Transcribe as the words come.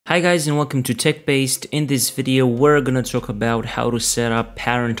Hi guys and welcome to TechBased. In this video we're gonna talk about how to set up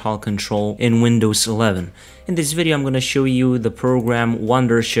parental control in Windows 11. In this video I'm gonna show you the program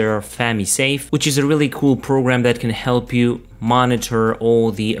Wondershare Famisafe, which is a really cool program that can help you monitor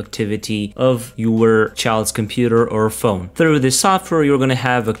all the activity of your child's computer or phone. Through this software you're gonna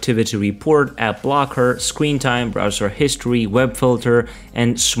have activity report, app blocker, screen time, browser history, web filter,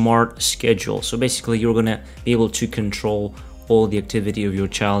 and smart schedule. So basically you're gonna be able to control all the activity of your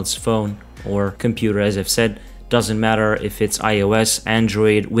child's phone or computer. As I've said, doesn't matter if it's iOS,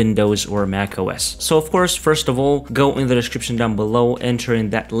 Android, Windows, or Mac OS. So of course, first of all, go in the description down below, enter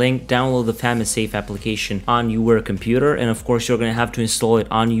in that link, download the Famisafe application on your computer, and of course you're gonna have to install it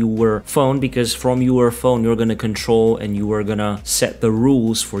on your phone, because from your phone you're gonna control and you are gonna set the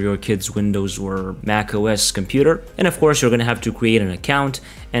rules for your kid's Windows or Mac OS computer. And of course you're gonna have to create an account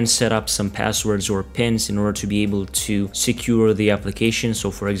and set up some passwords or pins in order to be able to secure the application.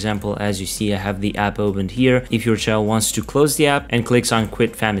 So for example, as you see, I have the app opened here. If your child wants to close the app and clicks on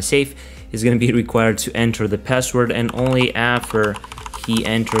quit Famisafe, is going to be required to enter the password, and only after he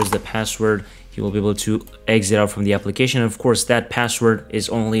enters the password he will be able to exit out from the application. Of course, that password is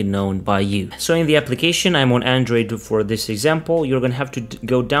only known by you. So in the application, I'm on Android for this example. You're gonna have to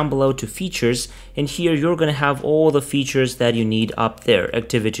go down below to features, and here you're gonna have all the features that you need up there: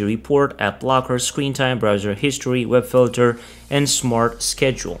 activity report, app blocker, screen time, browser history, web filter, and smart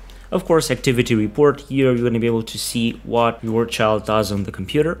schedule. Of course, activity report, here you're going to be able to see what your child does on the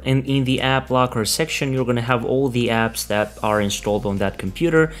computer. And in the app blocker section, you're going to have all the apps that are installed on that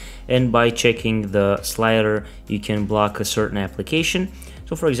computer. And by checking the slider, you can block a certain application.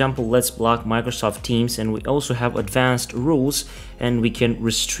 So for example, let's block Microsoft Teams, and we also have advanced rules, and we can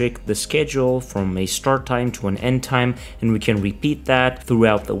restrict the schedule from a start time to an end time, and we can repeat that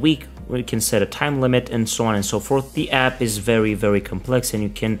throughout the week. We can set a time limit and so on and so forth. The app is very complex, and you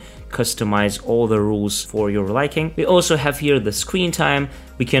can customize all the rules for your liking. We also have here the screen time.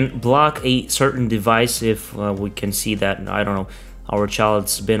 We can block a certain device if we can see that, I don't know, our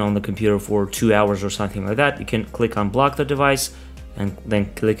child's been on the computer for 2 hours or something like that. You can click on block the device and then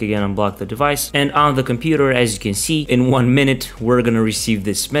click again on block the device. And on the computer, as you can see, in 1 minute we're gonna receive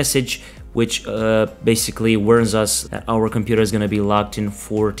this message, which basically warns us that our computer is going to be locked in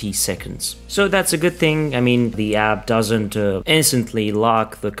 40 seconds. So that's a good thing. I mean, the app doesn't instantly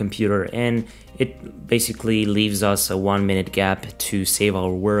lock the computer, and it basically leaves us a 1 minute gap to save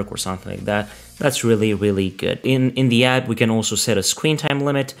our work or something like that. That's really good. In the app, we can also set a screen time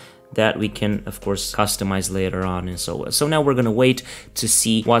limit that we can of course customize later on and so on. So now we're gonna wait to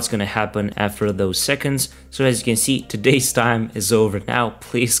see what's gonna happen after those seconds. So as you can see, today's time is over now.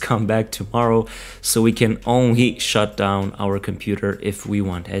 Please come back tomorrow so we can only shut down our computer if we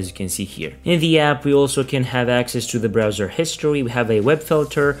want, as you can see here. In the app, we also can have access to the browser history. We have a web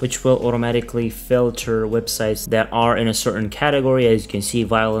filter which will automatically filter websites that are in a certain category. As you can see,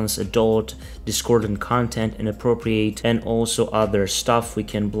 violence, adult, discordant content, inappropriate, and also other stuff. We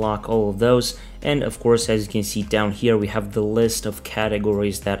can block all of those. And of course, as you can see down here, we have the list of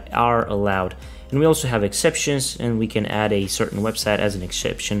categories that are allowed. And we also have exceptions, and we can add a certain website as an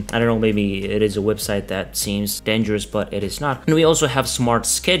exception. I don't know, maybe it is a website that seems dangerous, but it is not. And we also have smart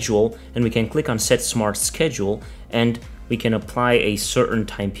schedule, and we can click on set smart schedule, and we can apply a certain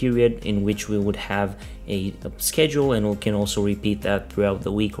time period in which we would have a schedule, and we can also repeat that throughout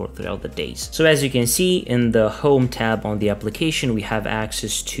the week or throughout the days. So as you can see, in the home tab on the application, we have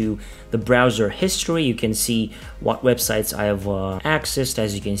access to the browser history. You can see what websites I have accessed.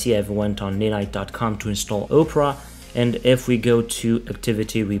 As you can see, I've went on ninite.com to install Opera. And if we go to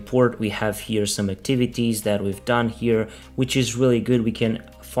activity report, we have here some activities that we've done here, which is really good. We can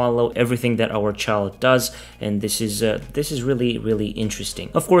follow everything that our child does, and this is really interesting.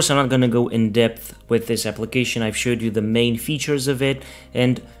 Of course, I'm not gonna go in depth with this application. I've showed you the main features of it,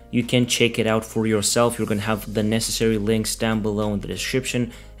 and you can check it out for yourself. You're gonna have the necessary links down below in the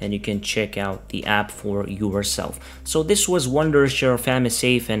description, and you can check out the app for yourself. So this was Wondershare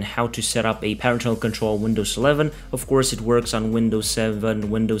Famisafe and how to set up a parental control Windows 11. Of course, it works on Windows 7,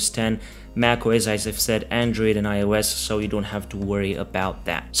 Windows 10, Mac OS, as I've said, Android and iOS, so you don't have to worry about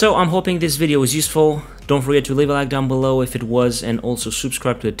that. So I'm hoping this video was useful. Don't forget to leave a like down below if it was, and also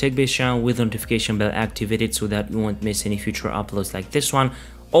subscribe to the TechBased channel with the notification bell activated so that you won't miss any future uploads like this one.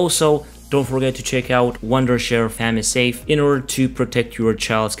 Also, don't forget to check out Wondershare Famisafe in order to protect your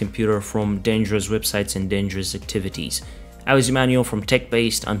child's computer from dangerous websites and dangerous activities. I was Emmanuel from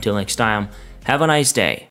TechBased. Until next time, have a nice day.